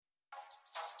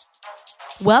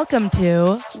Welcome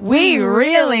to We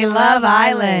Really Love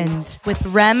Island with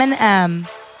Rem and M.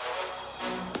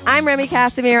 I'm Remy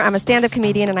Casimir. I'm a stand-up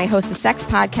comedian, and I host the sex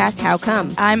podcast, How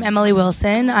Come? I'm Emily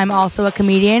Wilson. I'm also a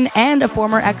comedian and a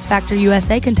former X Factor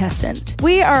USA contestant.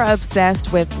 We are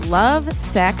obsessed with love,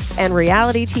 sex, and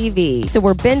reality TV. So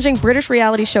we're binging British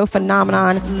reality show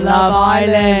phenomenon, Love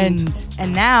Island.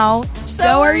 And now,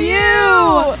 so are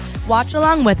you! Watch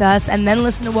along with us and then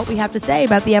listen to what we have to say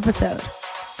about the episode.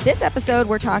 This episode,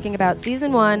 we're talking about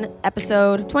Season 1,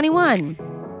 Episode 21.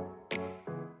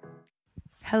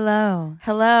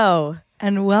 Hello.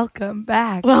 And welcome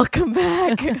back. Welcome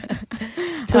back.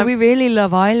 To We Really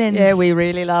Love Island. Yeah, we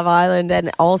really love Island,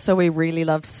 and also we really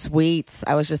love sweets.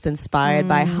 I was just inspired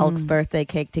by Hulk's birthday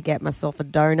cake to get myself a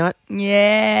donut.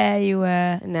 Yeah, you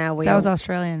were. Now that was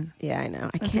Australian. Yeah, I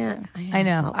know. I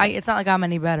know. It's not like I'm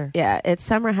any better. Yeah, it's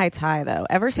Summer Heights High, though.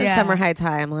 Ever since Summer Heights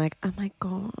High, I'm like, oh my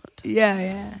God.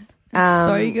 Yeah.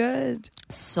 So good.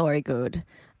 So good.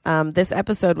 This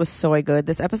episode was so good.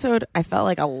 This episode, I felt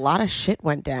like a lot of shit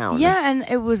went down. Yeah, and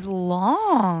it was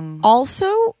long.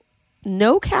 Also,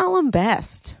 no Callum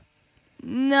Best.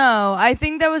 No, I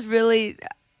think that was really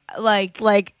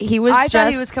like he was. I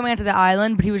thought he was coming onto the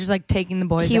island, but he was just like taking the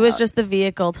boys. He out. was just the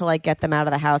vehicle to like get them out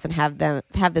of the house and have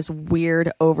this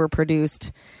weird,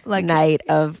 overproduced night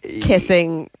of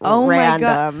kissing randoms. My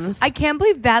God. I can't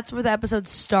believe that's where the episode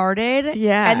started.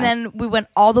 Yeah, and then we went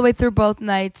all the way through both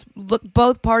nights,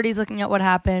 both parties, looking at what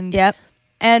happened. Yep,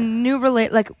 and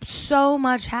so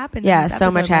much happened. Yeah, in this so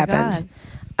episode. much happened.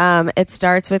 It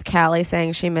starts with Callie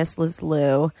saying she misses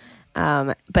Lou.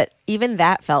 But even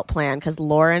that felt planned because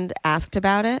Lauren asked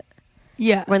about it.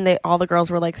 Yeah. When all the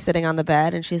girls were like sitting on the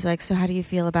bed and she's like, so how do you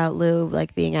feel about Lou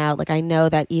like being out? Like, I know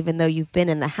that even though you've been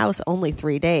in the house only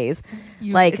 3 days,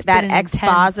 that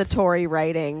expository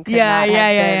writing could not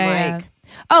have been.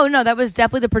 Oh, no, that was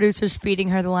definitely the producers feeding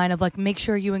her the line of like, make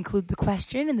sure you include the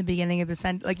question in the beginning of the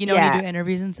sentence. Like, when you do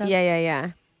interviews and stuff.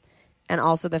 Yeah. And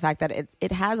also the fact that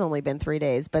it has only been 3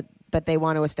 days, but they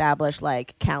want to establish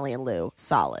like Callie and Lou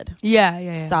solid.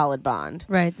 Yeah. Solid bond.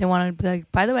 Right. They want to be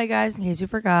like, by the way, guys, in case you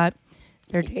forgot,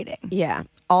 they're dating. Yeah.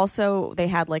 Also, they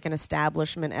had like an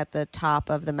establishment at the top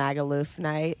of the Magaluf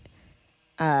night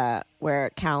where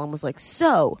Callum was like,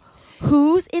 so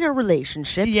who's in a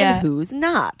relationship and who's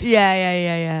not?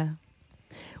 Yeah.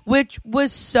 Which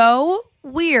was so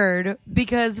weird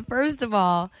because, first of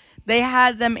all, they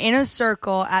had them in a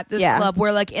circle at this club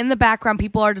where, like, in the background,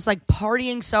 people are just, like,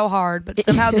 partying so hard, but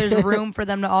somehow there's room for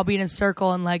them to all be in a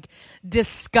circle and, like,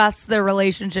 discuss their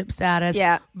relationship status.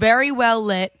 Yeah. Very well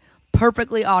lit,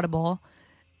 perfectly audible.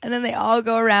 And then they all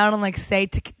go around and, like, say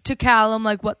to Callum,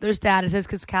 like, what their status is,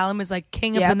 because Callum is, like,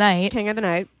 king of the night. King of the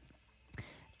night.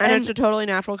 And it's a totally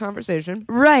natural conversation.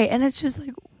 Right. And it's just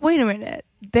like, wait a minute.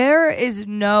 There is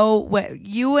no way.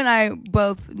 You and I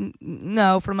both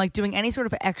know from like doing any sort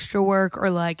of extra work or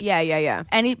like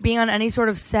being on any sort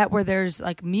of set where there's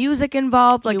like music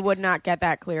involved. Like, you would not get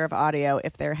that clear of audio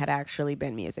if there had actually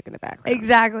been music in the background.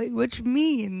 Exactly. Which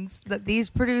means that these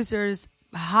producers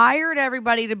hired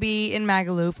everybody to be in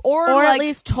Magaluf or like, at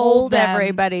least told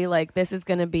everybody like this is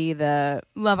going to be the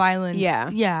Love Island.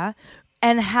 Yeah.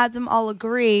 And had them all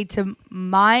agree to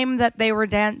mime that they were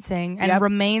dancing and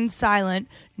remain silent,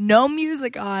 no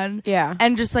music on,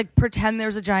 and just like pretend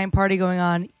there's a giant party going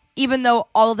on, even though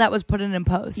all of that was put in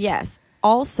post. Yes.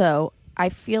 Also, I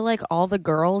feel like all the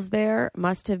girls there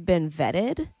must have been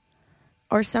vetted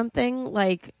or something,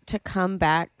 like to come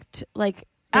back to like.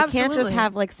 They can't just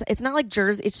have like, it's not like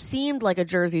Jersey. It seemed like a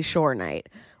Jersey Shore night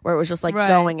where it was just like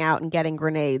going out and getting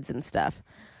grenades and stuff.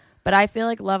 But I feel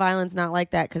like Love Island's not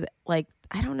like that because, like,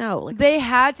 I don't know. Like, they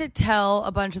had to tell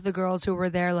a bunch of the girls who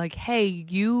were there, like, hey,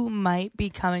 you might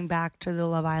be coming back to the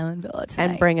Love Island villa tonight.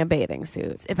 And bring a bathing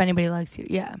suit. If anybody likes you,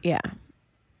 yeah. Yeah.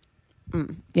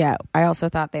 Yeah, I also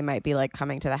thought they might be, like,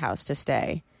 coming to the house to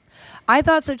stay. I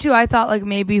thought so, too. I thought, like,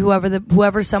 maybe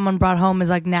whoever someone brought home is,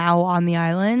 like, now on the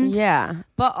island. Yeah.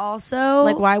 But also...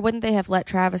 Like, why wouldn't they have let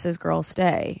Travis's girls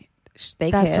stay? That's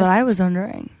kissed. What I was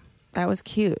wondering. That was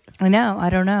cute. I know. I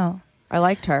don't know. I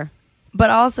liked her. But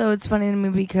also, it's funny to me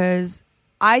because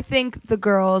I think the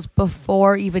girls,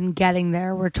 before even getting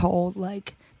there, were told,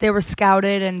 like, they were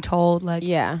scouted and told, like,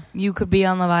 you could be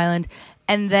on Love Island.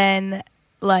 And then,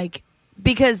 like,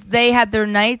 because they had their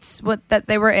nights that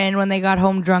they were in when they got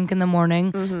home drunk in the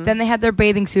morning. Mm-hmm. Then they had their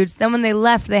bathing suits. Then when they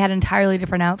left, they had entirely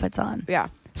different outfits on. Yeah.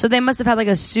 So they must have had, like,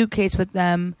 a suitcase with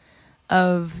them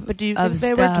of But do you think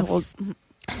they were told...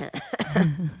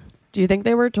 Do you think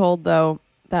they were told, though,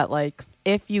 that, like,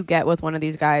 if you get with one of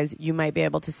these guys, you might be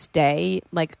able to stay,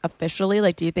 like, officially?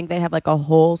 Like, do you think they have, like, a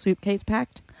whole suitcase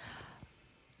packed?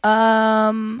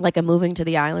 Like a moving to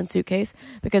the island suitcase,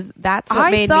 because that's what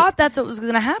I thought that's what was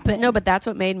going to happen. No, but that's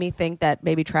what made me think that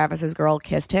maybe Travis's girl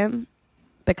kissed him,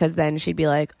 because then she'd be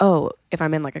like, oh, if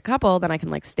I'm in like a couple, then I can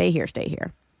like stay here.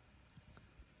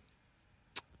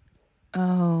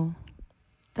 Oh,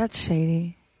 that's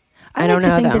shady. I don't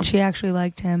know. Think that she actually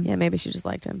liked him. Yeah, maybe she just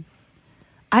liked him.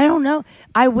 I don't know.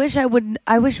 I wish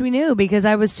we knew, because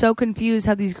I was so confused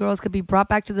how these girls could be brought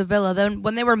back to the villa. Then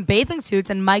when they were in bathing suits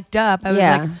and mic'd up, I was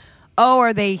like, oh,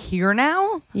 are they here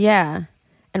now? Yeah.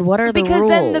 And what are the rules? Because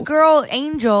then the girl,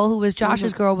 Angel, who was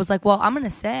Josh's girl, was like, well, I'm going to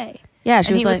stay. Yeah,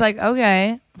 he was like,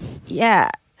 okay. Yeah.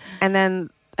 And then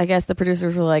I guess the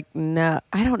producers were like, no,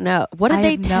 I don't know. What did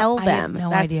they tell them? I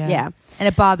have no idea. Yeah. And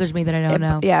it bothers me that I don't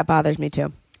know. Yeah, it bothers me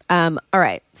too. All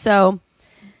right. So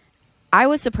I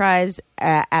was surprised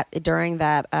during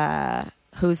that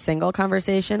who's single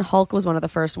conversation. Hulk was one of the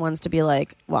first ones to be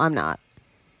like, well, I'm not.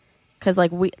 Because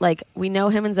we know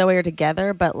him and Zoe are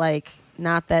together, but like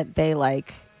not that they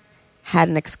like had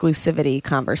an exclusivity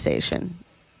conversation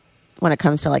when it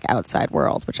comes to like outside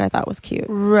world, which I thought was cute.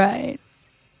 Right.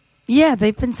 Yeah,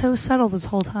 they've been so subtle this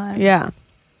whole time. Yeah.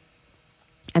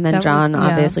 And then John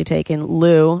obviously taken.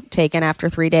 Lou taken after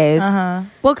 3 days. Uh-huh.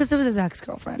 Well, because it was his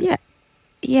ex-girlfriend. Yeah.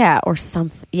 Yeah, or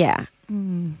something. Yeah.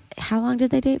 Mm. How long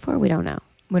did they date for? We don't know.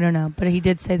 We don't know. But he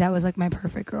did say that was like my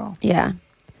perfect girl. Yeah.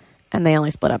 And they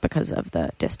only split up because of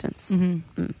the distance.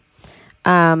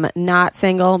 Mm-hmm. Not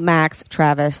single, Max,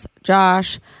 Travis,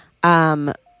 Josh.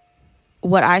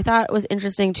 What I thought was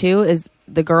interesting too is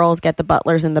the girls get the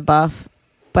butlers and the buff,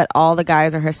 but all the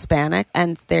guys are Hispanic,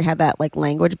 and they had that like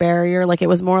language barrier. Like it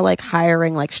was more like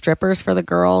hiring like strippers for the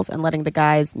girls and letting the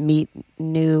guys meet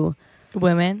new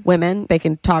women they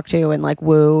can talk to and like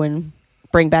woo and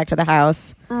bring back to the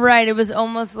house. Right. It was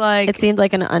almost like it seemed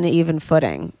like an uneven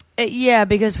footing. Yeah,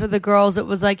 because for the girls it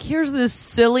was like, here's this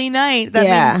silly night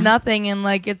that means nothing, and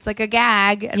like it's like a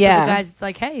gag. And for the guys it's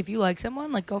like, hey, if you like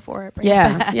someone, like go for it. Bring it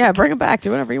back. Yeah, bring them back.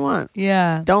 Do whatever you want.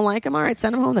 Yeah. Don't like them? All right,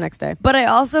 send them home the next day. But I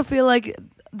also feel like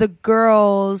the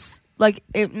girls, like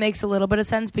it makes a little bit of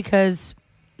sense because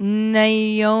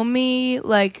Naomi,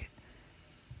 like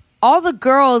all the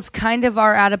girls kind of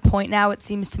are at a point now, it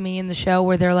seems to me, in the show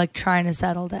where they're like trying to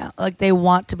settle down. Like they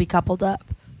want to be coupled up.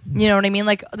 You know what I mean?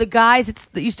 Like the guys, it's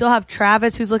you still have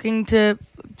Travis who's looking to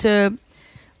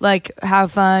like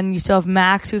have fun. You still have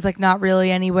Max who's like not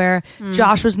really anywhere.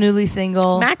 Josh was newly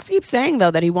single. Max keeps saying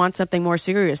though that he wants something more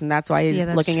serious, and that's why he's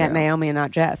looking at Naomi and not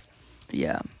Jess.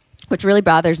 Yeah, which really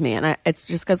bothers me, and it's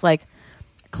just because like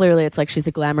clearly it's like she's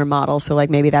a glamour model, so like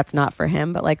maybe that's not for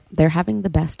him. But like they're having the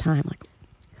best time. Like,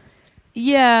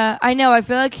 yeah, I know. I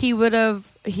feel like he would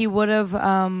have.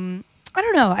 I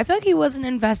don't know. I feel like he wasn't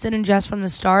invested in Jess from the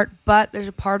start, but there's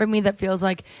a part of me that feels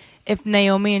like if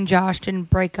Naomi and Josh didn't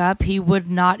break up, he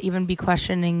would not even be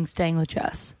questioning staying with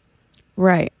Jess.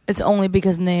 Right. It's only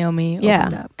because Naomi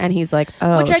opened up. And he's like,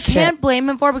 oh, which I can't blame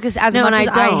him for, because as much as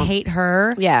I hate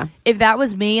her, if that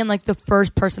was me and like the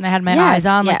first person I had my eyes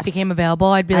on like became available,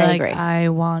 I'd be like, agree. I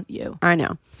want you. I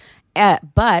know.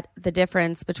 But the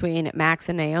difference between Max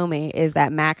and Naomi is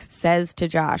that Max says to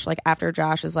Josh, like after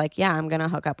Josh is like, yeah, I'm going to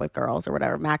hook up with girls or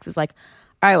whatever, Max is like,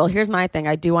 all right, well, here's my thing.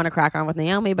 I do want to crack on with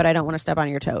Naomi, but I don't want to step on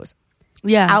your toes.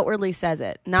 Yeah. Outwardly says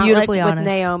it. Not beautifully like honest.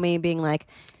 With Naomi being like,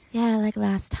 yeah, like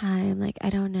last time, like, I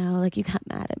don't know, like you got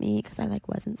mad at me because I like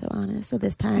wasn't so honest. So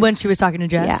this time. When she was talking to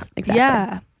Jess. Yeah, exactly.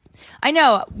 Yeah. I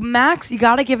know. Max, you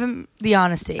got to give him the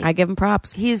honesty. I give him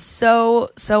props. He's so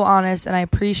honest, and I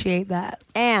appreciate that.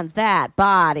 And that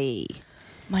body.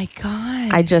 My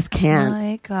God. I just can't.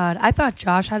 My God. I thought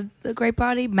Josh had a great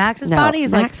body. Max's body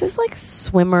is Max is like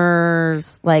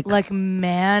swimmers, like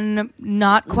man,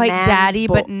 not quite daddy,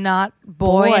 but not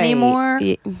boy anymore.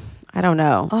 I don't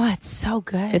know. Oh, it's so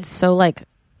good. It's so like,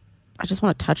 I just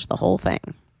want to touch the whole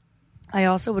thing. I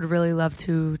also would really love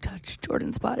to touch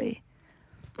Jordan's body.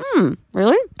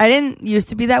 Really? I didn't used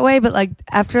to be that way, but like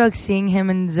after like seeing him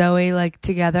and Zoe like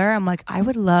together, I'm like, I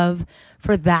would love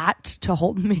for that to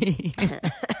hold me.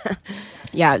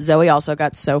 Yeah, Zoe also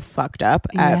got so fucked up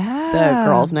at the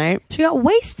girls' night. She got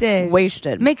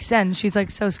wasted. Makes sense. She's like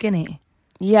so skinny.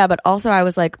 Yeah, but also I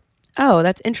was like, oh,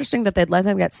 that's interesting that they'd let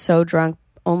them get so drunk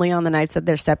only on the nights that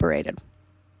they're separated.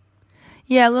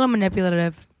 Yeah, a little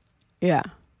manipulative. Yeah.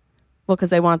 Well,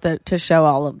 because they want to show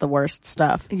all of the worst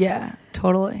stuff. Yeah,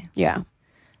 totally. Yeah.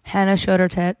 Hannah showed her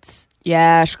tits.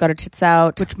 Yeah, she got her tits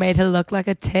out. Which made her look like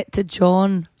a tit to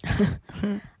John.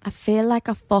 I feel like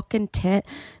a fucking tit.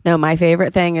 No, my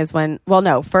favorite thing is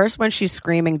first when she's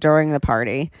screaming during the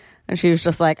party. And she was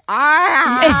just like,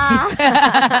 ah.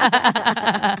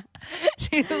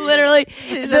 She literally,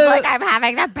 she's just like, I'm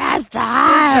having the best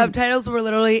time. The subtitles were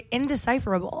literally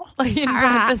indecipherable, like in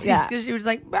parentheses, because she was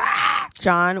like, bah!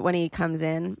 John, when they come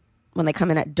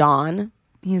in at dawn,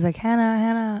 he's like,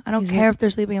 Hannah, I don't care if they're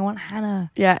sleeping. I want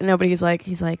Hannah. Yeah, no, but he's like,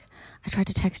 I tried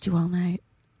to text you all night.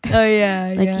 Oh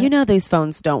yeah, like you know, these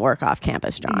phones don't work off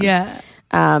campus, John. Yeah.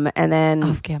 And then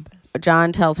off campus,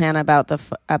 John tells Hannah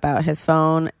about his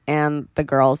phone and the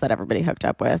girls that everybody hooked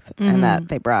up with, and that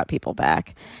they brought people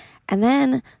back. And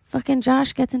then fucking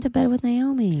Josh gets into bed with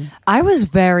Naomi. I was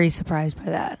very surprised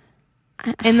by that.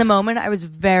 In the moment, I was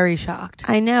very shocked.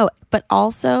 I know, but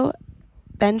also,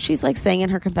 then she's like saying in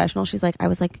her confessional, she's like, I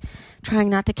was like trying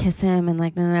not to kiss him and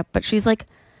like, no, but she's like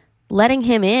letting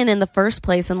him in the first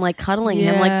place and like cuddling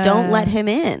him. Like, don't let him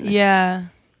in. Yeah.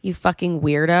 You fucking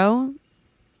weirdo.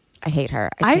 I hate her.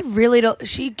 I really don't.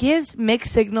 She gives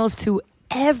mixed signals to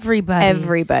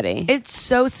everybody. It's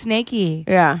so snaky.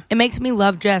 Yeah. It makes me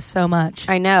love Jess so much.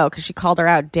 I know, because she called her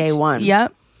out day one.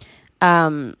 Yep.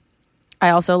 I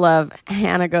also love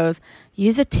Hannah goes,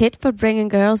 use a tit for bringing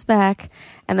girls back.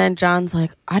 And then John's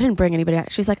like, I didn't bring anybody back.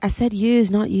 She's like, I said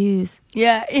use, not use.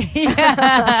 Yeah.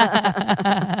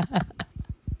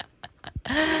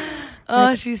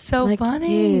 Oh, she's so like,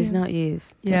 funny. Use, not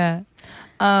use. Yeah.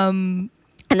 And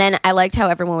then I liked how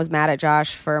everyone was mad at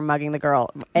Josh for mugging the girl,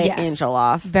 Angel,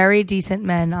 off. Very decent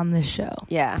men on this show.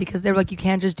 Yeah. Because they were like, you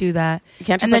can't just do that. You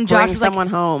can't just bring someone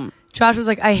home. Josh was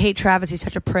like, I hate Travis. He's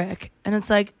such a prick. And it's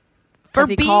like, for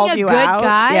being a good out?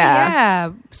 guy,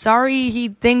 yeah. Sorry he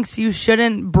thinks you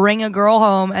shouldn't bring a girl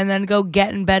home and then go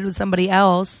get in bed with somebody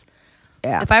else.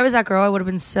 Yeah. If I was that girl, I would have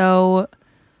been so,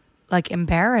 like,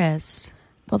 embarrassed.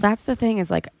 Well, that's the thing is,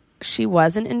 like, she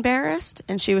wasn't embarrassed,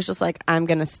 and she was just like, I'm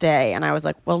going to stay. And I was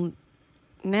like, well,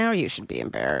 now you should be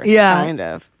embarrassed. Yeah. Kind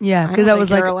of. Yeah, because I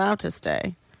was like, you're allowed to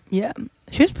stay. Yeah.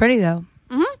 She was pretty, though.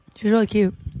 Mm-hmm. She was really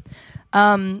cute.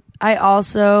 I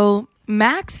also,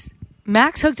 Max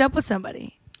hooked up with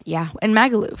somebody. Yeah. In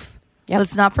Magaluf. Yep.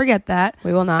 Let's not forget that.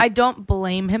 We will not. I don't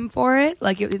blame him for it.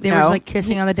 Like, they were like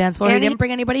kissing on the dance floor. He didn't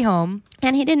bring anybody home.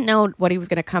 And he didn't know what he was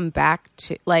going to come back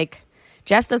to. Like,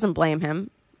 Jess doesn't blame him.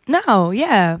 No,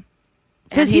 yeah.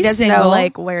 Because he doesn't know,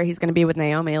 like, where he's going to be with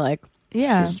Naomi. Like,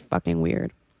 yeah. She's fucking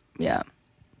weird. Yeah.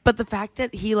 But the fact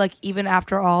that he, like, even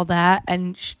after all that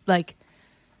and, like,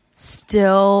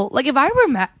 still... Like, if I were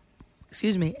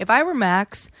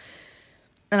Max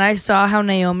and I saw how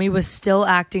Naomi was still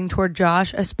acting toward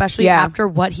Josh, especially after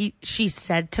what she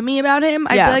said to me about him,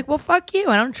 I'd be like, well, fuck you.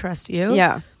 I don't trust you.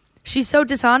 Yeah. She's so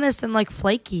dishonest and, like,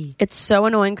 flaky. It's so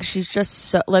annoying because she's just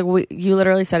so... Like, you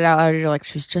literally said it out loud. You're like,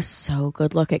 she's just so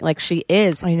good looking. Like, she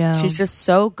is. I know. She's just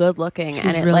so good looking. She's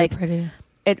and it, really like, pretty.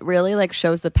 It really, like,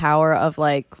 shows the power of,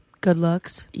 like... Good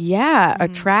looks. Yeah.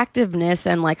 Attractiveness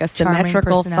and, like, a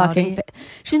symmetrical fucking...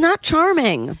 She's not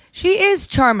charming. She is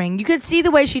charming. You could see the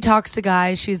way she talks to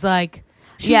guys. She's like...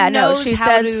 She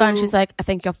says fun. She's like, I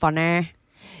think you're funny.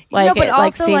 Like, no, but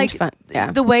also, seems fun.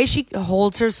 Yeah. The way she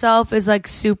holds herself is, like,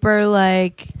 super,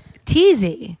 like,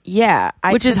 teasy. Yeah.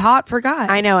 Which is hot for guys.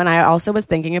 I know, and I also was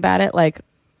thinking about it, like,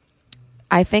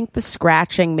 I think the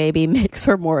scratching maybe makes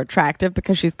her more attractive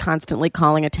because she's constantly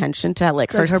calling attention to,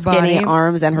 like her skinny body.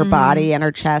 arms and her body and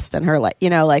her chest and her, like, you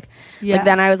know, like, like,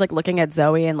 then I was, like, looking at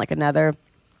Zoe and, like, another...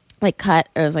 like cut,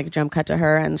 it was like a jump cut to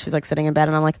her and she's like sitting in bed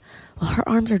and I'm like, well, her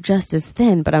arms are just as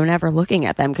thin, but I'm never looking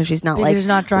at them because she's not like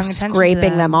not drawing attention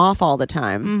scraping to them off all the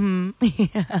time.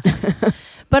 Yeah.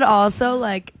 But also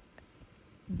like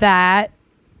that,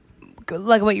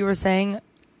 like what you were saying,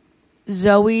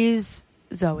 Naomi's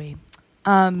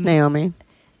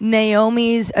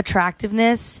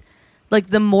attractiveness, like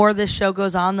the more this show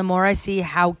goes on, the more I see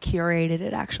how curated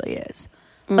it actually is.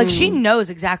 Like, she knows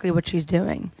exactly what she's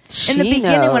doing. In the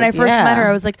beginning, when I first met her,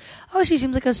 I was like, oh, she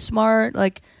seems like a smart,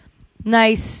 like,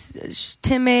 nice,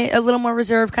 timid, a little more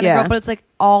reserved kind of girl. But it's like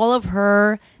all of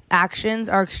her actions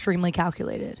are extremely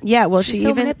calculated. Yeah, well, she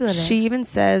even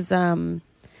says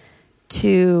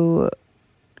to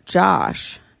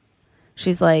Josh,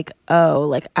 she's like, oh,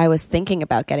 like, I was thinking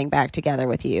about getting back together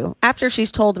with you. After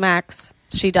she's told Max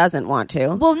she doesn't want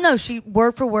to. Well, no, she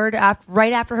word for word,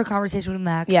 right after her conversation with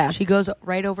Max, she goes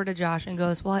right over to Josh and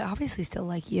goes, well, I obviously still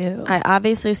like you.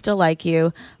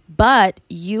 But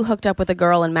you hooked up with a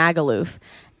girl in Magaluf,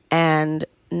 and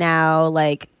now,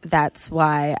 like, that's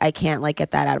why I can't, like,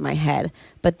 get that out of my head.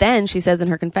 But then she says in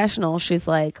her confessional, she's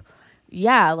like,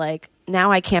 yeah, like, now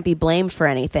I can't be blamed for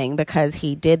anything because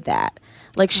he did that.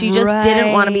 Like, she just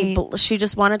didn't want to be... she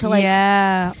just wanted to, like,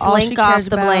 slink off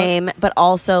the blame, but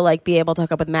also, like, be able to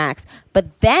hook up with Max.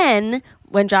 But then,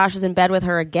 when Josh is in bed with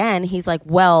her again, he's like,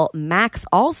 well, Max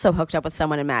also hooked up with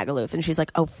someone in Magaluf. And she's like,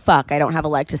 oh, fuck, I don't have a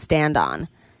leg to stand on.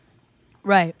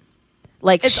 Right.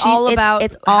 Like it's all about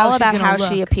how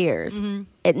she appears. Mm-hmm.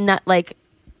 It not like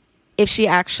if she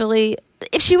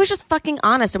was just fucking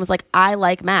honest and was like, I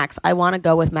like Max, I want to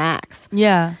go with Max.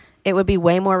 Yeah. It would be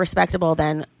way more respectable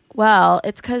than, well,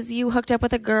 it's because you hooked up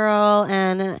with a girl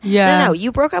and no,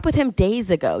 you broke up with him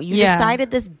days ago. You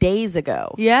decided this days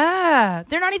ago. Yeah.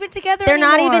 They're not even together They're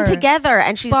anymore. not even together.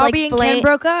 And she's Bobby and Ken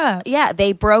broke up. Yeah,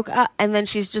 they broke up. And then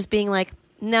she's just being like,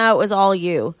 no, it was all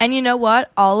you. And you know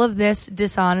what? All of this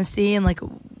dishonesty and like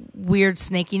weird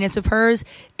snakiness of hers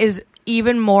is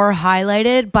even more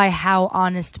highlighted by how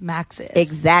honest Max is.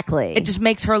 Exactly. It just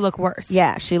makes her look worse.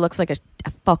 Yeah, she looks like a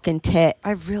fucking tit.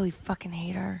 I really fucking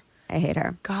hate her. I hate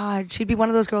her. God, she'd be one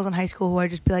of those girls in high school who I'd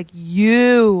just be like,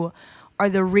 you are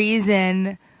the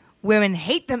reason women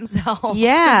hate themselves.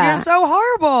 Yeah. You're so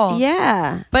horrible.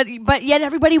 Yeah. But yet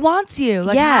everybody wants you.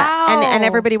 Like, yeah. how? And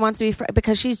everybody wants to be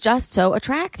because she's just so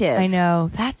attractive. I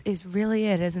know. That is really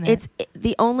it, isn't it? It's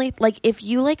the only, like, if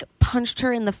you like punched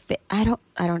her in the face, I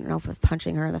don't know if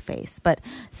punching her in the face, but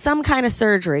some kind of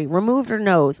surgery, removed her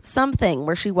nose, something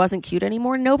where she wasn't cute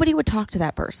anymore, nobody would talk to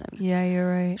that person. Yeah,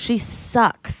 you're right. She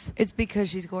sucks. It's because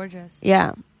she's gorgeous.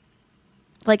 Yeah.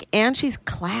 Like, and she's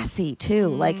classy too.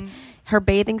 Like, her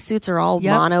bathing suits are all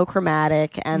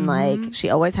monochromatic, and like she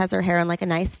always has her hair in like a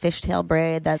nice fishtail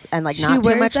braid. And like not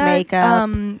too much makeup.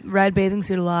 Red bathing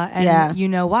suit a lot, and you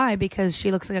know why? Because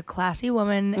she looks like a classy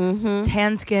woman.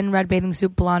 Tan skin, red bathing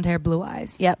suit, blonde hair, blue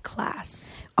eyes. Yep,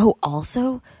 class. Oh,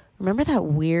 also, remember that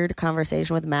weird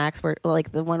conversation with Max, where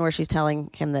like the one where she's telling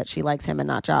him that she likes him and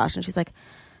not Josh, and she's like,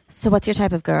 "So what's your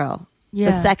type of girl?"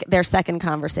 Yeah. Their second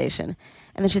conversation,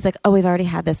 and then she's like, "Oh, we've already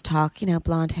had this talk. You know,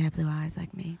 blonde hair, blue eyes,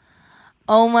 like me."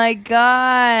 Oh my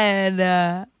God.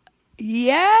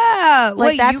 Yeah.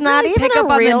 Like, that's not even pick up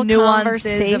a real on the nuances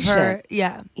conversation. Of her.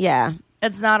 Yeah. Yeah.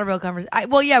 It's not a real conversation.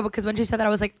 Well, yeah, because when she said that, I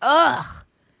was like, ugh.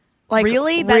 Like,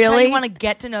 really? That's how you want to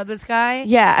get to know this guy?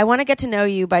 Yeah, I want to get to know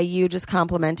you by you just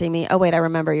complimenting me. Oh, wait, I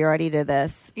remember you already did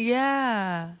this.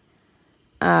 Yeah.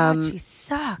 God, she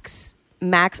sucks.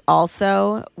 Max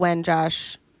also, when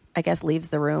Josh, I guess, leaves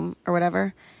the room or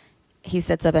whatever, he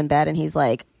sits up in bed and he's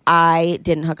like, I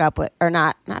didn't hook up with, or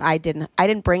not I didn't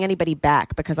bring anybody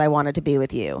back because I wanted to be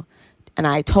with you. And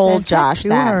I told Josh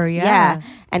that. Her, yeah.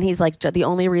 And he's like, the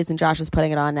only reason Josh is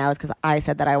putting it on now is because I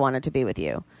said that I wanted to be with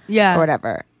you. Yeah. Or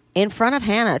whatever. In front of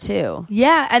Hannah, too.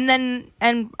 Yeah.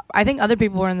 And I think other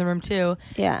people were in the room, too.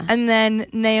 Yeah. And then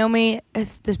Naomi,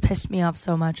 this pissed me off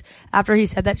so much. After he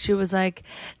said that, she was like,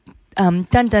 dun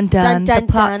dun dun, the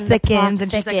plot thickens,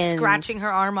 and she's like scratching her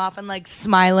arm off and like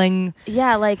smiling.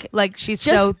 Yeah, like she's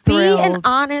just so thrilled. Be an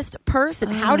honest person.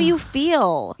 How do you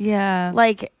feel? Yeah,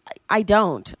 like I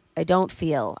don't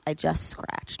feel. I just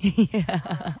scratched.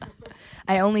 Yeah,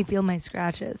 I only feel my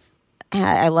scratches.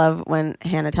 I love when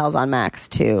Hannah tells on Max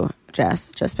to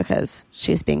Jess, just because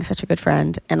she's being such a good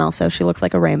friend, and also she looks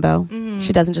like a rainbow. Mm-hmm.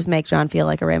 She doesn't just make John feel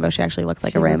like a rainbow; she actually looks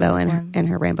like a rainbow in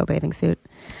her rainbow bathing suit.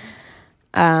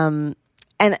 And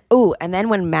then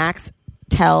when Max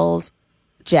tells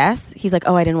Jess, he's like,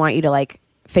 "Oh, I didn't want you to like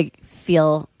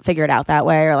figure it out that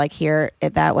way or like hear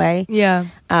it that way." Yeah.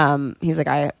 He's like,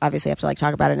 "I obviously have to like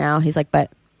talk about it now." He's like,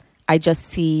 "But I just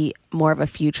see more of a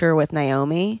future with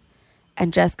Naomi."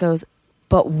 And Jess goes,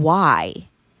 "But why?"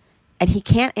 And he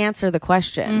can't answer the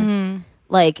question. Mm-hmm.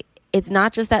 Like, it's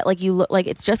not just that, like, you look like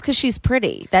it's just because she's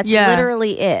pretty. That's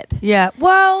literally it. Yeah.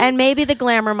 Well, and maybe the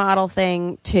glamour model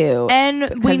thing too.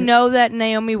 And we know that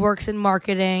Naomi works in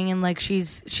marketing, and like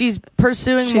she's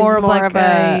pursuing more of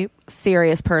a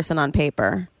serious person on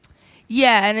paper.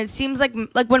 Yeah, and it seems like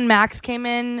when Max came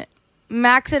in,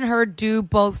 Max and her do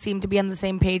both seem to be on the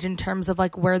same page in terms of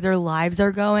like where their lives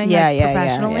are going,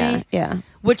 professionally. Yeah.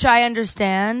 Which I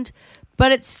understand,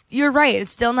 but you're right.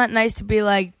 It's still not nice to be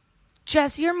like,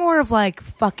 Jess, you're more of like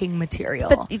fucking material.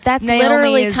 But that's Naomi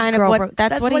literally kind of what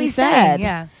that's what he said. Saying,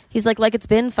 yeah. He's like it's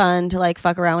been fun to like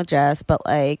fuck around with Jess, but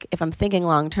like if I'm thinking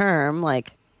long term,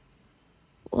 like,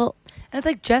 well, and it's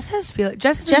like Jess has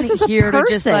Jess is a person.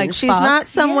 Just, like, she's not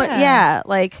someone. Yeah,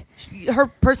 like her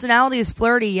personality is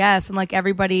flirty, yes, and like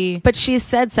everybody. But she's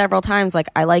said several times, like,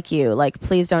 "I like you. Like,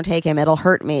 please don't take him. It'll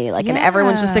hurt me." Like, and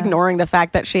everyone's just ignoring the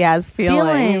fact that she has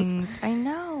feelings. I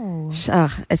know.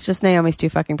 It's just Naomi's too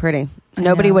fucking pretty.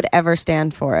 Nobody would ever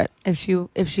stand for it if she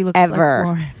looked ever. Like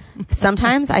Lauren.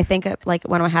 Sometimes I think like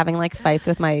when I'm having like fights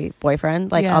with my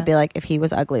boyfriend, like I'll be like, if he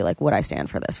was ugly, like would I stand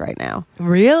for this right now?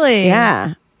 Really?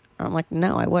 Yeah. I'm like,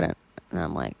 no, I wouldn't. And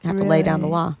I'm like, have to lay down the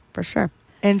law for sure.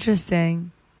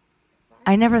 Interesting.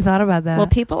 I never thought about that. Well,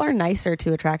 people are nicer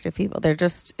to attractive people. They're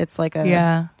just, it's like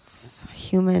a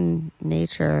human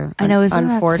nature. I know, isn't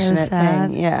unfortunate that so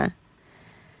sad? thing. Yeah.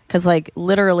 Because, like,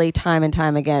 literally time and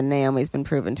time again, Naomi's been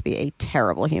proven to be a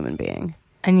terrible human being.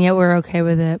 And yet we're okay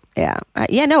with it. Yeah.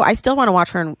 No, I still want to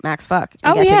watch her and Max fuck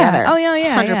and get yeah. together. Oh,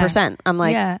 yeah. 100%. I'm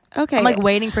like, okay. I'm like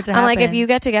waiting for it to happen. I'm like, if you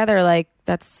get together, like,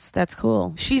 that's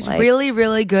cool. She's like, really,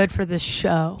 really good for this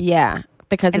show. Yeah.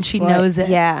 Because she knows it.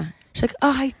 Yeah. She's like,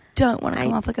 I don't want to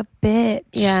come off like a bitch.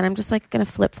 Yeah, and I'm just like going to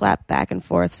flip flap back and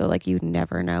forth, so like you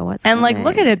never know what's and like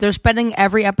look at it, they're spending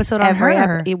every episode on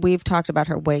her. We've talked about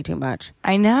her way too much.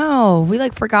 I know. We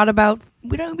like forgot about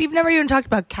we've never even talked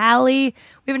about Callie.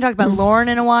 We haven't talked about Lauren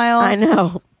in a while. I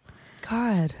know.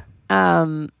 God.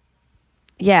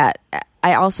 Yeah.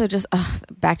 I also just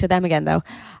back to them again though.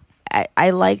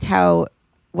 I liked how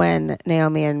when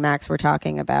Naomi and Max were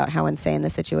talking about how insane the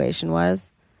situation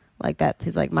was. Like that,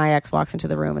 he's like, my ex walks into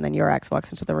the room and then your ex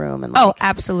walks into the room. And like,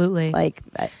 absolutely. Like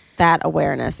that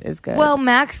awareness is good. Well,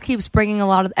 Max keeps bringing a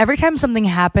lot of, every time something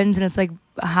happens and it's like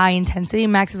high intensity,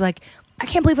 Max is like, I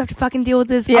can't believe I have to fucking deal with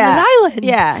this on this island.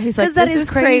 Yeah. He's like, that is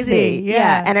crazy.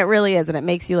 Yeah. And it really is. And it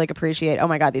makes you like appreciate, oh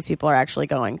my God, these people are actually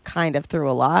going kind of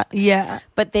through a lot. Yeah.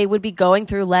 But they would be going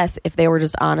through less if they were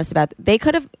just honest about it. They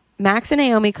could have, Max and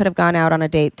Naomi could have gone out on a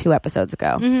date 2 episodes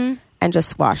ago and just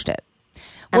squashed it.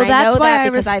 And well, that's why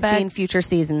because I've seen future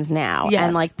seasons now. Yes.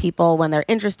 And like people, when they're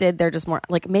interested, they're just more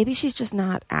like, maybe she's just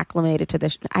not acclimated to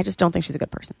this. I just don't think she's a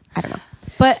good person. I don't know.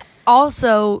 But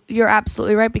also, you're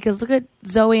absolutely right, because look at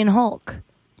Zoe and Hulk.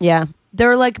 Yeah.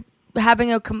 They're like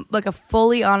having a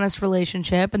fully honest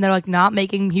relationship, and they're like not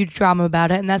making huge drama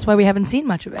about it. And that's why we haven't seen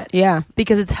much of it. Yeah.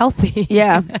 Because it's healthy.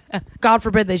 Yeah. God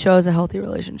forbid they show us a healthy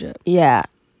relationship. Yeah.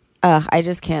 I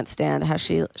just can't stand how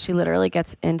she literally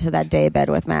gets into that day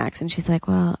bed with Max, and she's like,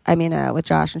 with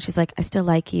Josh, and she's like, I still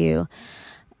like you,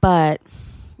 but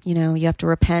you know, you have to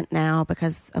repent now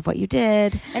because of what you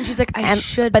did. And she's like, I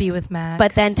should be with Max.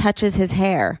 But then touches his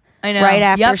hair. I know. Right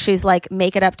after she's like,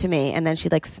 make it up to me, and then she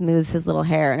like smooths his little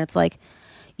hair, and it's like,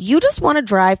 you just want to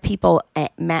drive people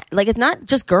like, it's not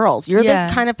just girls. You're the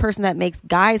kind of person that makes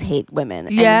guys hate women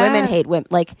and women hate women.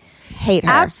 Like, hate her.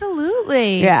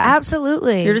 Absolutely. Yeah.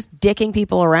 Absolutely. You're just dicking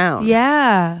people around.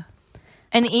 Yeah.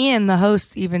 And Ian, the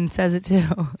host, even says it too.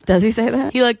 Does he say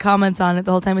that? He like comments on it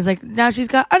the whole time. He's like, now she's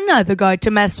got another guy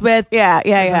to mess with. Yeah.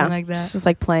 Something like that. She's just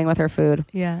like playing with her food.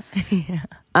 Yeah.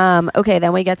 Yeah. Okay,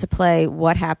 then we get to play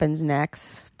What Happens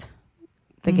Next,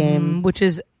 the game. Which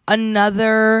is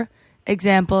another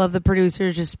example of the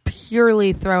producers just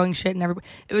purely throwing shit in everybody.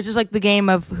 It was just like the game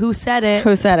of who said it.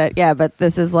 Who said it? Yeah, but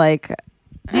this is like,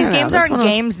 these games aren't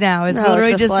games now. It's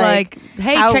literally just like,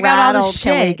 hey, check out all this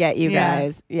shit. Can we get you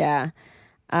guys? Yeah.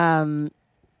 I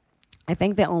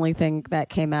think the only thing that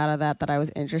came out of that I was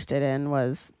interested in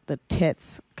was the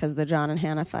tits, because the John and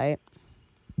Hannah fight.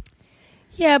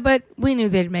 Yeah, but we knew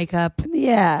they'd make up.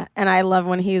 Yeah, and I love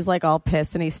when he's like all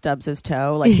pissed and he stubs his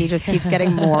toe. Like he just keeps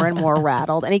getting more and more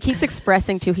rattled, and he keeps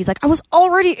expressing too. He's like, I was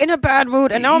already in a bad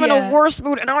mood, and now I'm in a worse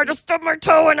mood, and now I just stubbed my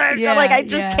toe, and I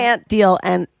just can't deal.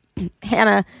 And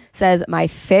Hannah says my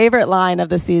favorite line of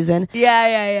the season.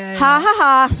 Yeah. Ha ha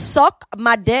ha! Suck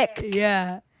my dick.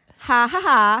 Yeah. Ha ha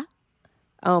ha!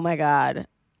 Oh my God!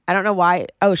 I don't know why.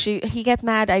 Oh, he gets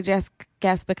mad. I just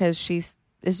guess because she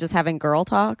is just having girl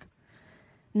talk.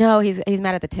 No, he's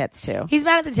mad at the tits too. He's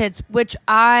mad at the tits, which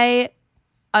I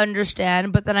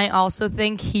understand, but then I also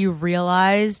think he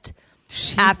realized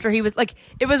after he was like,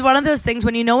 it was one of those things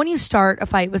when when you start a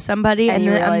fight with somebody and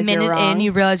then a minute in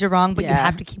you realize you're wrong, but you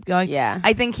have to keep going. Yeah.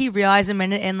 I think he realized a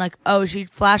minute in like, oh, she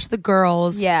flashed the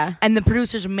girls. Yeah. And the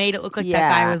producers made it look like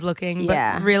that guy was looking,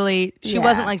 but really she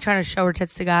wasn't like trying to show her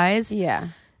tits to guys. Yeah.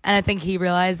 And I think he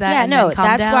realized that. Yeah, and no,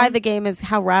 that's why the game is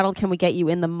how rattled can we get you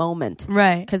in the moment.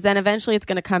 Right. Because then eventually it's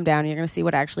going to come down and you're going to see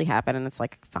what actually happened, and it's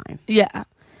like, fine. Yeah.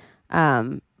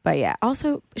 But yeah,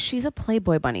 also, she's a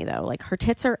Playboy bunny, though. Like, her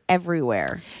tits are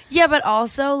everywhere. Yeah, but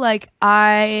also, like,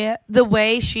 the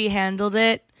way she handled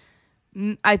it,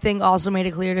 I think also made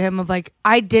it clear to him of, like,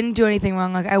 I didn't do anything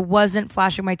wrong. Like, I wasn't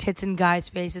flashing my tits in guys'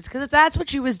 faces. Because if that's what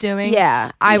she was doing,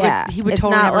 he would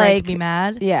totally have a right to be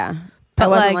mad. Yeah. But I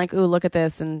wasn't like, ooh, look at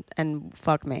this and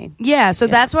fuck me. Yeah, so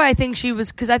that's why I think she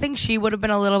was, because I think she would have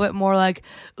been a little bit more like,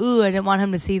 ooh, I didn't want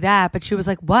him to see that. But she was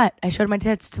like, what? I showed my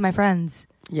tits to my friends.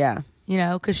 Yeah. You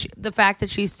know, because the fact that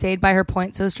she stayed by her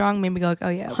point so strong made me go like, oh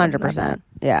yeah. 100%.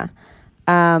 Yeah.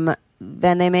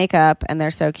 Then they make up and they're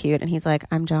so cute. And he's like,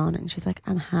 I'm John. And she's like,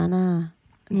 I'm Hannah.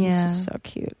 And he's just so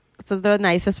cute. It's the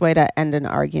nicest way to end an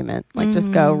argument. Like,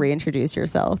 just go reintroduce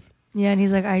yourself. Yeah, and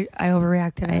he's like, I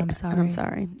overreacted. I'm sorry. I'm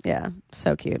sorry. Yeah,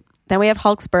 so cute. Then we have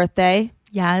Hulk's birthday.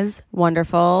 Yes.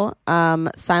 Wonderful.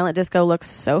 Silent disco looks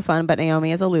so fun, but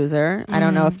Naomi is a loser. I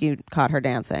don't know if you caught her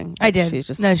dancing. I did. She's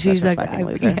just she's such like a fucking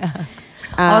loser.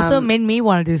 Also made me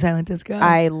want to do silent disco.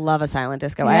 I love a silent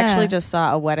disco. I actually just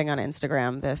saw a wedding on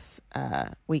Instagram this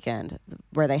weekend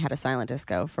where they had a silent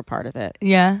disco for part of it.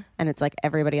 Yeah. And it's like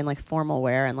everybody in like formal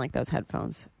wear and like those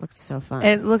headphones. Looks so fun.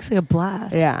 It looks like a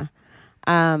blast. Yeah.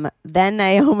 Then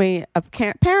Naomi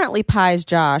apparently pies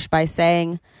Josh by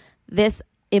saying this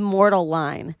immortal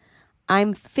line,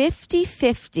 I'm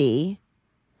 50-50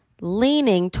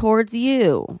 leaning towards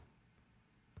you.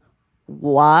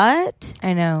 What?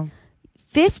 I know.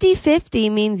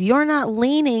 50-50 means you're not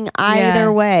leaning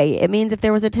either way. It means if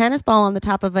there was a tennis ball on the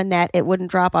top of a net, it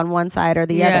wouldn't drop on one side or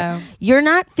the other. You're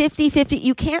not 50-50.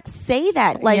 You can't say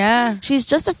that. Like, she's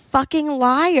just a fucking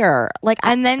liar. Like,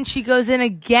 and then she goes in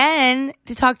again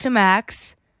to talk to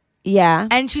Max. Yeah.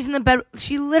 And she's in the bed.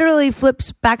 She literally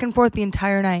flips back and forth the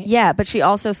entire night. Yeah, but she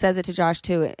also says it to Josh,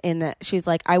 too, in that she's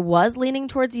like, I was leaning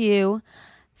towards you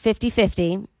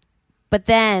 50-50, but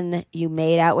then you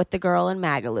made out with the girl in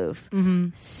Magaluf. Mm-hmm.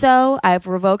 So I've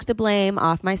revoked the blame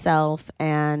off myself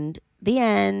and the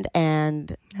end,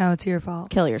 and now it's your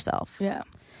fault. Kill yourself. Yeah.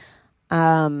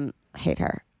 Hate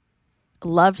her.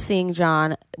 Loved seeing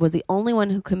John. Was the only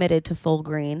one who committed to full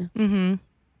green. Mm-hmm.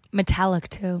 Metallic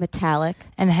too. Metallic.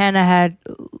 And Hannah had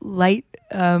lights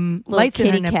in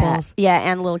her nipples.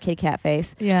 Yeah, and little kitty cat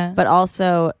face. Yeah. But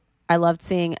also, I loved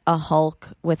seeing a Hulk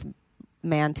with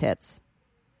man tits.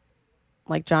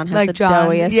 Like John has the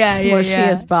doughiest,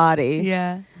 smushiest body.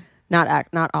 Yeah.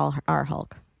 Not all our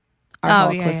Hulk. Our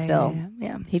Hulk was still.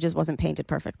 Yeah. He just wasn't painted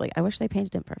perfectly. I wish they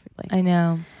painted him perfectly. I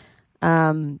know.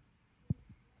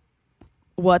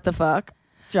 What the fuck?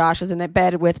 Josh is in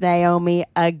bed with Naomi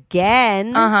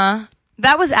again.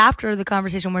 That was after the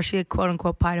conversation where she had quote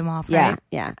unquote pied him off, right?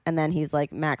 Yeah. And then he's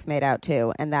like, Max made out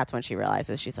too. And that's when she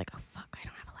realizes, she's like, oh fuck, I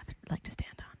don't have a leg to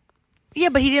stand on. Yeah,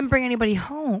 but he didn't bring anybody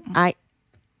home.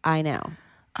 I know.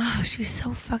 Oh, she's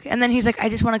so fucking... And then he's like, I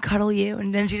just want to cuddle you.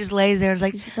 And then she just lays there. It's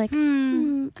like, she's like,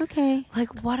 okay.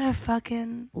 Like, what a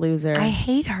fucking... Loser. I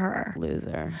hate her.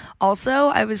 Loser. Also,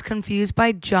 I was confused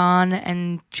by John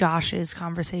and Josh's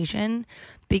conversation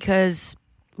because...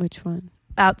 Which one?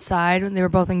 Outside, when they were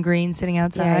both in green, sitting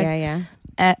outside. Yeah.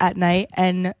 At night.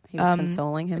 And he was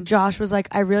consoling him. Josh was like,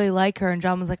 I really like her. And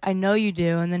John was like, I know you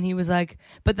do. And then he was like...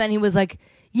 But then he was like,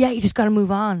 yeah, you just got to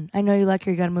move on. I know you like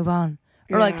her. You got to move on.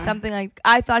 Or like something like,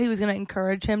 I thought he was going to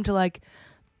encourage him to like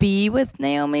be with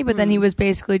Naomi, but then he was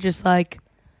basically just like,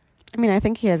 I mean, I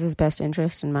think he has his best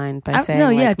interest in mind by saying,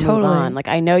 move on. Like,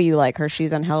 I know you like her.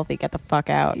 She's unhealthy. Get the fuck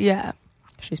out. Yeah.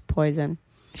 She's poison.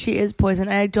 She is poison.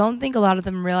 And I don't think a lot of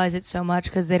them realize it so much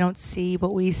because they don't see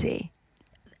what we see.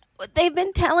 They've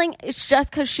been telling, it's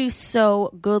just because she's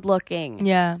so good looking.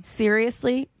 Yeah.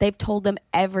 Seriously, they've told them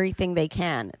everything they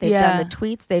can. They've done the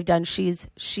tweets. They've done she's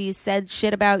said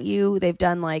shit about you. They've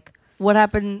done like what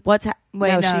happened. No,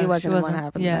 she wasn't. What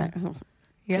happened? Yeah.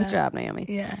 Yeah. Good job, Naomi.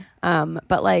 Yeah.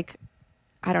 But like,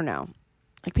 I don't know.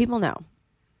 Like people know.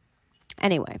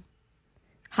 Anyway,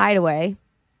 Hideaway.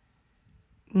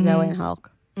 Mm-hmm. Zoe and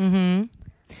Hulk. Mm-hmm.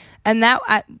 And that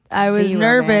I was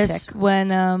nervous when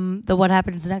the What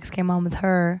Happens Next came on with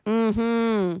her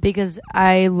because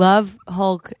I love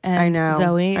Hulk and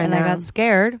Zoe and I got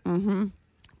scared. Mm-hmm.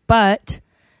 But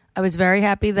I was very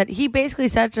happy that he basically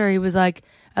said to her, he was like,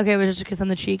 okay, it was just a kiss on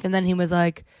the cheek. And then he was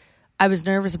like, I was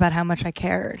nervous about how much I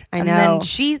cared. And then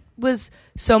she was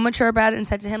so mature about it and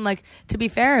said to him, like, to be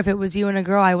fair, if it was you and a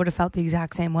girl, I would have felt the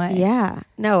exact same way. Yeah.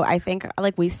 No, I think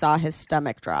like we saw his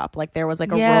stomach drop. Like there was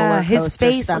like a roller coaster his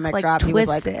face stomach looked, drop.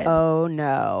 Twisted. He was like, oh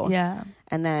no. Yeah.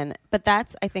 And then, but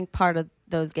that's, I think part of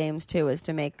those games too, is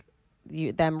to make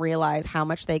them realize how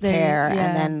much they care,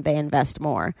 and then they invest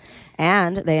more.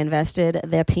 And they invested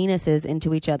their penises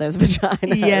into each other's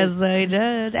vaginas. Yes, they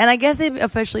did. And I guess they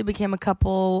officially became a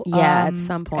couple. At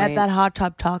some point. At that hot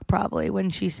tub talk, probably, when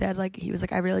she said, like, he was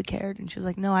like, I really cared. And she was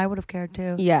like, no, I would have cared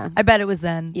too. Yeah. I bet it was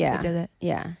then. Yeah. They did it.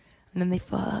 Yeah. And then they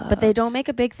fucked. But they don't make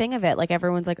a big thing of it. Like,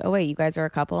 everyone's like, oh, wait, you guys are a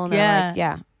couple? And they're like,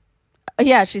 yeah.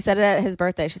 Yeah, she said it at his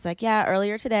birthday. She's like, yeah,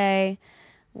 earlier today,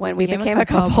 when we became a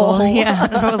couple. Yeah.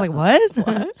 And I was like, what?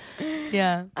 What?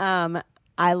 Yeah.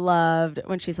 I loved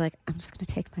when she's like, I'm just going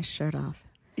to take my shirt off.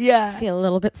 Yeah. Feel a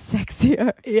little bit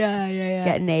sexier. Yeah.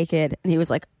 Get naked. And he was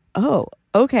like, oh,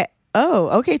 okay.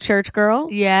 Oh, okay, church girl.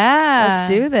 Yeah.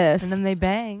 Let's do this. And then they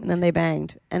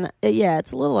banged. And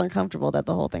it's a little uncomfortable that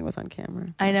the whole thing was on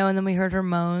camera. I know. And then we heard her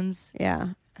moans. Yeah.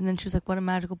 And then she was like, what a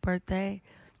magical birthday.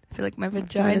 I feel like my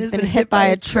vagina has been hit by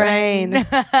a train.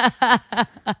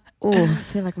 Oh, I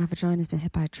feel like my vagina's been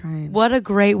hit by a train. What a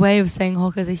great way of saying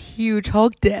Hulk has a huge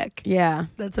Hulk dick. Yeah.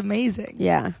 That's amazing.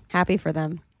 Yeah. Happy for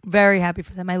them. Very happy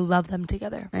for them. I love them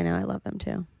together. I know. I love them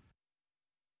too.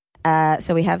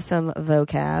 So we have some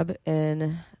vocab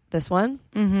in This one?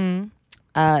 Mm-hmm.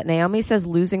 Naomi says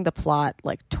losing the plot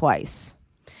like twice.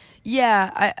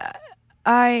 Yeah,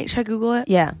 I should I Google it?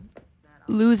 Yeah.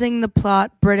 Losing the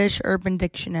plot, British Urban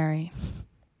Dictionary.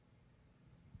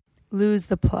 Lose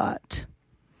the plot.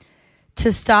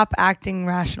 To stop acting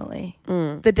rationally.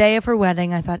 The day of her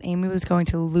wedding, I thought Amy was going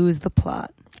to lose the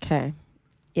plot. Okay.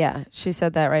 Yeah, she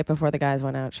said that right before the guys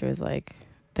went out. She was like,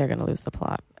 they're going to lose the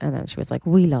plot. And then she was like,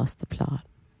 we lost the plot.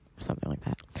 Or something like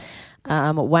that.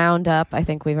 Wound up, I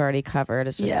think we've already covered.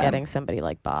 It's just getting somebody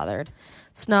like bothered.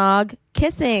 Snog,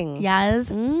 kissing. Yes.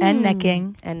 And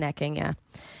necking. And necking, yeah.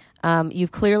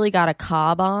 You've clearly got a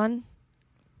cob on.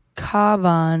 Cob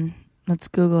on. Let's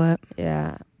Google it.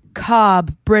 Yeah.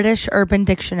 Cob, British Urban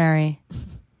Dictionary.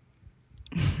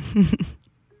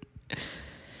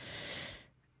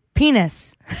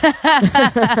 Penis.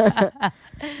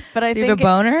 But I think you have a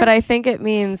boner? But I think it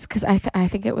means because I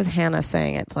think it was Hannah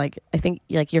saying it. Like I think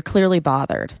like you're clearly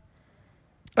bothered.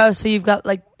 Oh, so you've got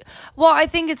like, well, I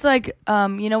think it's like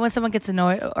when someone gets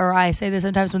annoyed, or I say this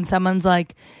sometimes when someone's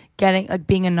like getting like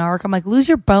being a narc. I'm like, lose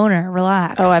your boner,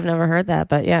 relax. Oh, I've never heard that,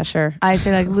 but yeah, sure. I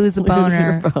say like lose the boner. Lose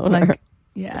your boner. Like,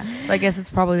 yeah. So I guess it's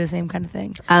probably the same kind of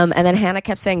thing. And then Hannah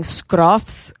kept saying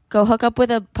scruffs. Go hook up with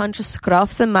a bunch of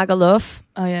scruffs in Magaluf.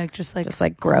 Oh yeah, just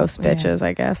like gross bitches,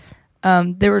 I guess.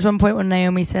 There was one point when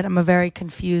Naomi said, "I'm a very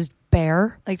confused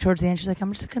bear." Like towards the end, she's like,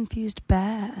 "I'm just a confused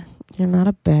bear." You're not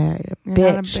a bear, you're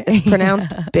bitch. It's pronounced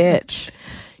bitch.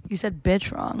 You said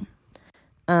bitch wrong.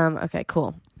 Okay,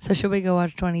 cool. So should we go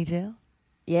watch 22?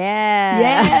 Yeah.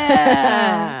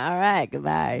 Yeah. All right.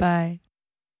 Goodbye. Bye.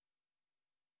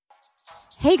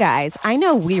 Hey guys, I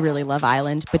know we really love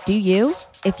Island, but do you?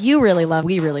 If you really love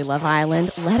We Really Love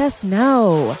Island, let us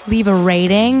know. Leave a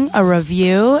rating, a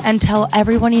review, and tell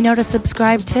everyone you know to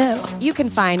subscribe too. You can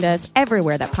find us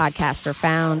everywhere that podcasts are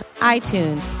found.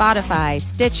 iTunes, Spotify,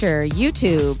 Stitcher,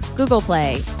 YouTube, Google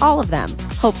Play, all of them.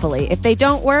 Hopefully. If they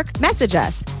don't work, message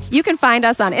us. You can find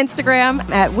us on Instagram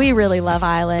at We Really Love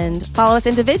Island. Follow us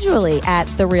individually at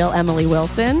The Real Emily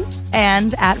Wilson.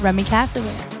 And at Remy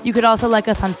Cassaway. You could also like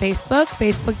us on Facebook,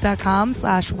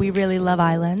 facebook.com/We Really Love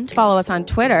Island. Follow us on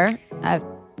Twitter at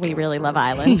We Really Love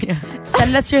Island.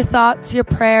 Send us your thoughts, your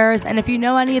prayers, and if you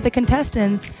know any of the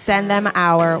contestants, send them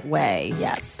our way.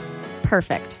 Yes.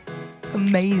 Perfect.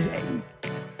 Amazing.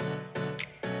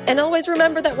 And always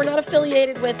remember that we're not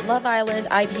affiliated with Love Island,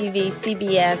 ITV,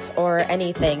 CBS, or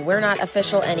anything. We're not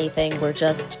official anything. We're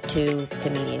just two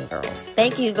comedian girls.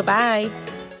 Thank you. Goodbye.